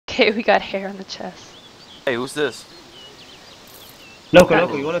Okay, we got hair on the chest. Hey, who's this? Loco,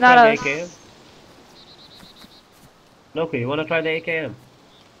 you wanna Not try us. the AKM? Loco, you wanna try the AKM?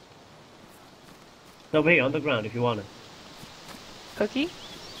 No, here, on the ground if you want it. Cookie?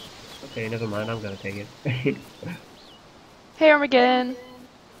 Okay, never mind, I'm gonna take it. Hey, Armageddon.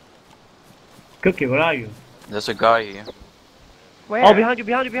 Cookie, where are you? There's a guy here. Where? Oh, behind you!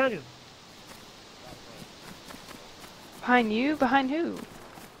 Behind you? Behind who?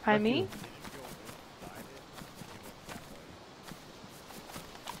 Behind me?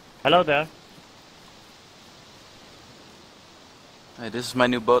 Hello there. Hey, this is my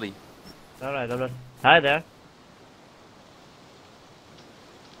new buddy. Alright, I'm not. Hi there.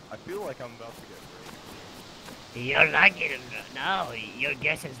 I feel like I'm about to get raped. You're not getting. No, your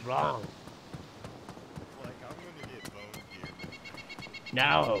guess is wrong. Like, I'm gonna get boned here.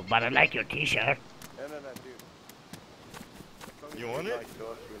 No, but I like your t-shirt. Dude. You want it?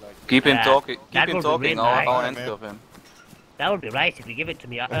 Keep him talking. that Keep him would be talking. really nice. I'll Alright, handcuff him. That would be right if you give it to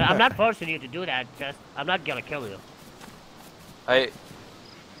me. I'm not forcing you to do that, just. I'm not gonna kill you. Hey,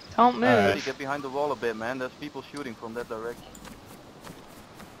 Don't move. Alright. get behind the wall a bit, man. There's people shooting from that direction.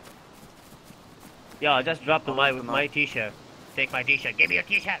 Yo, I just dropped Oh, my no. my t-shirt. Take my t-shirt. Give me your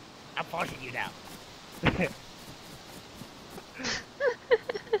t-shirt. I'm forcing you now.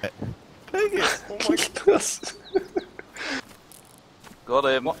 Take it! Oh my goodness! Got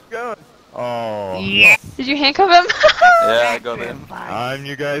him. God. Oh. Yes. Did you handcuff him? Yeah, I got him. I'm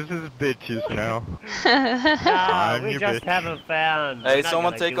you guys' bitches now. No, I'm we your just bitch. haven't found. Hey, we're not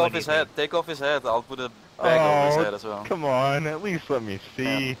someone gonna take do off his anything. head. Take off his head. I'll put a bag over his head as well. Come on, at least let me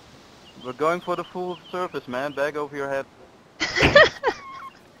see. Yeah. We're going for the full surface, man. Bag over your head.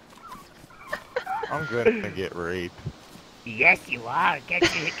 I'm gonna get raped. Yes, you are.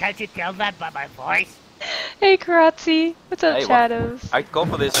 Can't you tell that by my voice? Hey, Karatzi. What's up, Hey, what? Shadows? I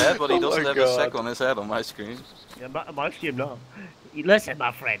covered his head, but he Oh doesn't my have a God. sack on his head on my screen. Yeah, my skin, no. Listen,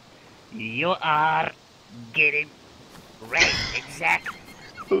 my friend. You are getting raped. Exactly.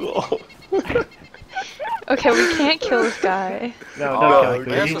 Okay, we can't kill this guy. No, Oh, don't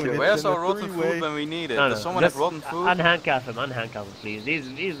kill where's him. the- please. where's in a our rotten three-way. food when we need it? No, Does someone just have rotten food? Unhandcuff him, please. He's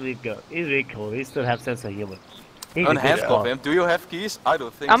really good. He's really cool. He still has sense of humor. He's a good Unhandcuff dog. him. Do you have keys? I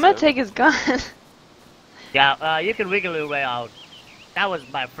don't think I'm so. gonna take his gun. Yeah, you can wiggle your way out. That was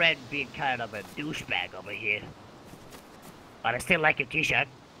my friend being kind of a douchebag over here. But I still like your t-shirt.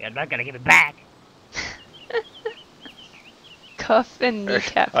 I'm not gonna give it back. Cuff and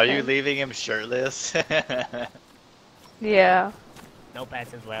kneecap Are you him. leaving him shirtless? Yeah. No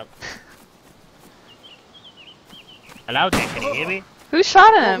pants as well. Hello there, can you hear me? Who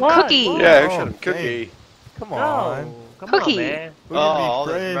shot him? What? Cookie. What? Yeah, Oh, shut him. Cookie. Come on. No, come Cookie. on, man. We Oh, can be all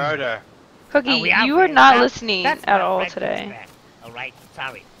this friends. murder. Cookie, Oh, we out you for are you. not That- listening that's at my all friend today. douchebag. Alright,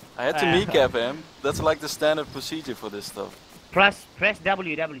 sorry. I had to kneecap him. That's like the standard procedure for this stuff. Press W, just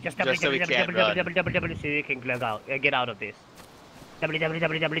W, Just so we W, can't W, run. W, W, W, so you can get out of this. W, W,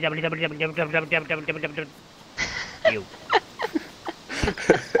 W, W, W, W, W, W, W, W, W, W. You.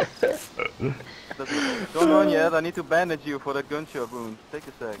 Don't run yet. I need to bandage you for that gunshot wound. Take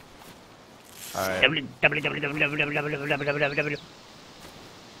a sec. Alright. W, W, W, W, W, W, W, W, W, W.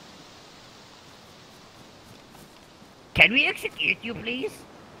 Can we execute you, please?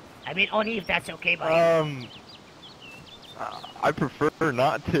 I mean, only if that's okay by you. I prefer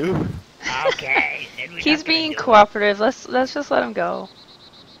not to. Okay. Then we're He's not gonna being do it. cooperative. Let's just let him go.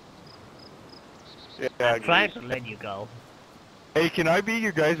 Yeah, I'm trying to let you go. Hey, can I be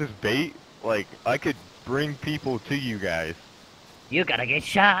your guys' bait? Like, I could bring people to you guys. You're gonna get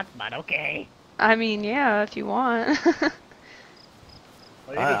shot, but okay. I mean, yeah, if you want.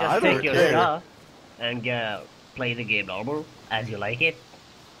 Or you I can just don't take your care. stuff and play the game normal as you like it.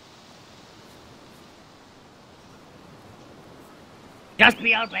 Just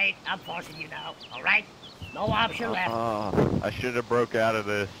be our bait. I'm forcing you now. All right? No option left. I should have broke out of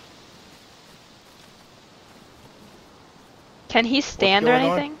this. Can he stand or going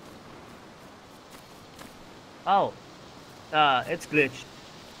on? anything? Oh, it's glitched.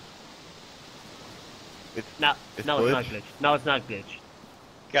 It's No, It's no, it's not glitched? glitched. No, it's not glitched.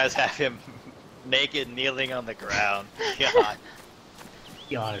 You guys have him naked, kneeling on the ground. God.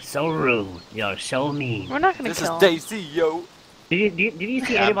 You're so rude. You're so mean. We're not gonna This is kill him. DayZ, yo. Did you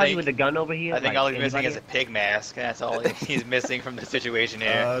see Yeah, I anybody think- with a gun over here? I think Like, all he's missing is anybody? a pig mask. That's all he's missing from the situation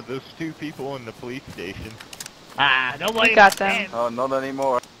here. There's two people in the police station. Ah, don't worry. We got about them. Oh, not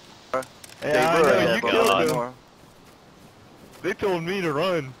anymore. Yeah, They I were, know, yeah, you but killed not them. anymore. They told me to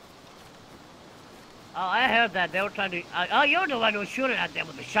run. Oh, I heard that. They were trying to... oh, you're the one who was shooting at them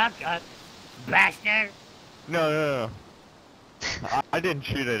with the shotgun. Bastard. No. I didn't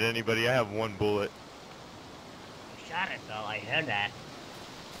shoot at anybody. I have one bullet. You shot it though, I heard that.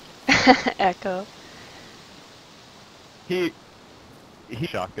 Echo. He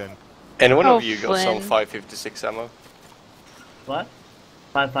shotgun. And one Oh, of you got some Flynn. 556 ammo. What?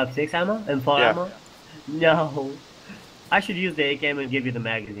 5.56 ammo? And 4 Yeah. ammo? No. I should use the AK and give you the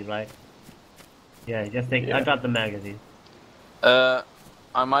magazine, right? Yeah, just take. Yeah. I dropped the magazine.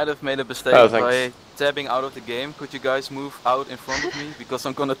 I might have made a mistake Oh, by thanks. tabbing out of the game. Could you guys move out in front of me? Because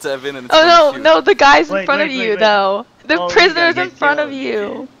I'm gonna tab in and it's Oh gonna no, shoot. no, the guy's in Wait, front wait, of wait, you wait. though. The Oh, you prisoner's gotta in get front of killed.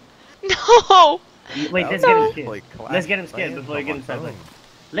 you. No. Wait, let's That get him was scared. like Let's get him class scared plans before you on get my inside. phone.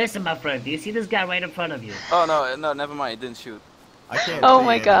 Listen, my friend, do you see this guy right in front of you? Oh no, never mind. It didn't shoot. I can't Oh see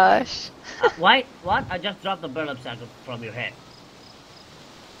my anything. gosh. Why? What? I just dropped the burlap sack from your head.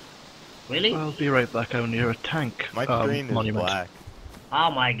 Really? I'll be right back. I'm near a tank. My screen is monument. black. Oh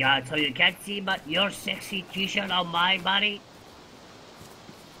my god, so you can't see but your sexy t-shirt on my body?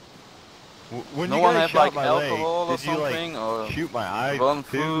 When No you one guys have shot like my alcohol leg, or did you like something, or shoot my eyes wrong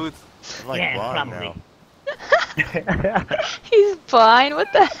too? food? I'm like Yeah, blind probably. now. He's blind,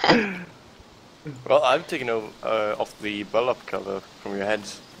 what the heck? Well, I'm taking off the bullet cover from your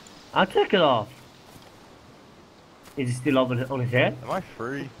heads. I'll take it off. Is it still on his head? Am I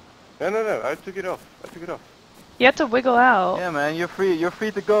free? No, I took it off. You have to wiggle out. Yeah, man, you're free. You're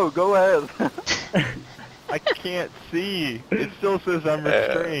free to go. Go ahead. I can't see. It still says I'm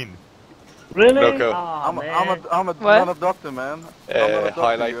restrained. Really? Loco. Aw, I'm man. not a doctor, man. I'm not a doctor.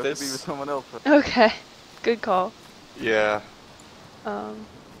 highlight You have to be this. with someone else. Okay. Good call. Yeah.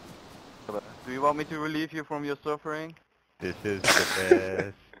 Do you want me to relieve you from your suffering? This is the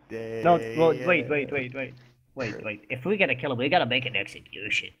best day. No, well, wait. If we gotta kill him, we gotta make an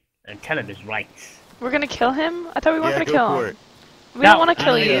execution and tell him his rights. We're gonna kill him? I thought we weren't Yeah, gonna go kill for him. it. We don't wanna I'm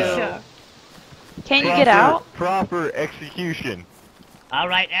kill not you. sure. Can't you get out? Proper execution.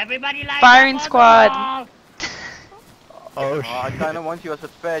 Alright, everybody line Firing up on the squad. wall. Oh I shit. kind of want you as a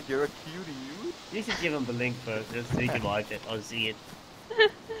pet. You're a cutie, you. You should give him the link first, just so he can watch it or see it.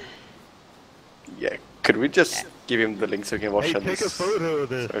 Yeah. Could we just give him the link so he can watch Hey, on take a his photo of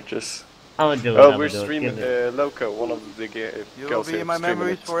this. searches? I'm gonna do it. Oh, I'm we're gonna do it. streaming Give it. Loco, one of the You'll girls be here in my streaming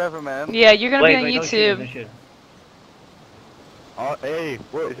memories it. forever, man. Yeah, you're gonna be on Don't shoot him, YouTube. don't shoot him. Oh, hey,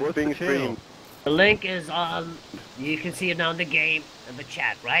 This is what's being the channel? streamed. The link is on. You can see it now in the game in the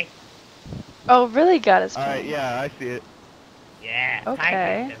chat, right? Oh, really got his Alright, ping. yeah, I see it. Yeah. Okay. Type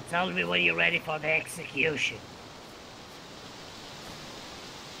it and tell me when you're ready for the execution.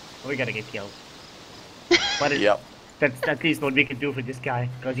 We gotta get killed. But Yep. that's at least what we can do for this guy,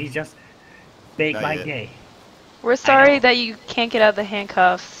 because he's just make Not my yet. day. We're sorry know. that you can't get out of the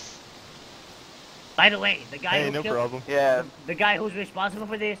handcuffs. By the way, the guy Hey, who no killed, problem. Yeah. the guy who's responsible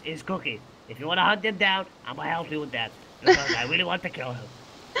for this is Cookie. If you want to hunt him down, I'm gonna help you with that, because I really want to kill him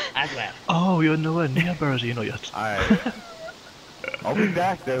as well. Oh, you're nowhere near Berezino yet. Alright. I'll be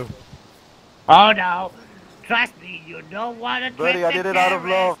back though. Oh no! Trust me, you don't want to. Buddy, I did it out of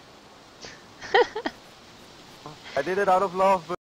love. I did it out of love,